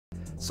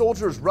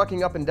Soldiers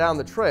rucking up and down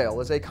the trail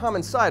is a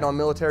common sight on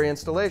military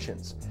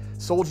installations.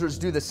 Soldiers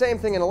do the same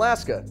thing in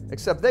Alaska,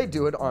 except they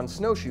do it on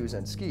snowshoes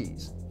and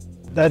skis.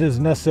 That is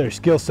a necessary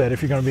skill set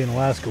if you're going to be in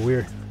Alaska.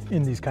 We're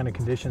in these kind of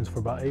conditions for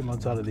about 8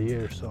 months out of the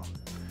year, so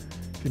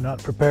if you're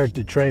not prepared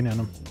to train in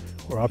them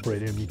or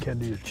operate in them, you can't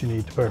do what you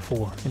need to prepare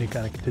for any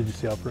kind of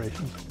contingency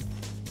operations.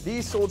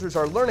 These soldiers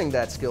are learning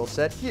that skill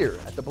set here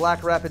at the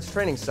Black Rapids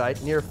training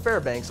site near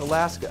Fairbanks,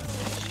 Alaska.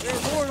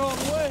 Airborne on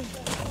the way.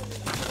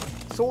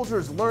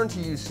 Soldiers learn to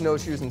use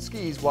snowshoes and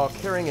skis while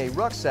carrying a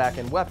rucksack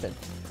and weapon.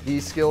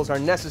 These skills are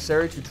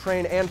necessary to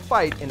train and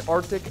fight in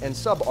Arctic and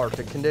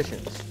subarctic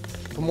conditions.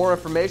 For more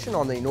information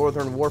on the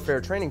Northern Warfare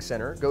Training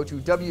Center, go to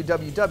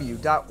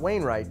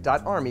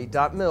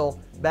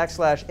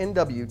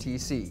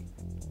www.wainwright.army.mil/NWTC.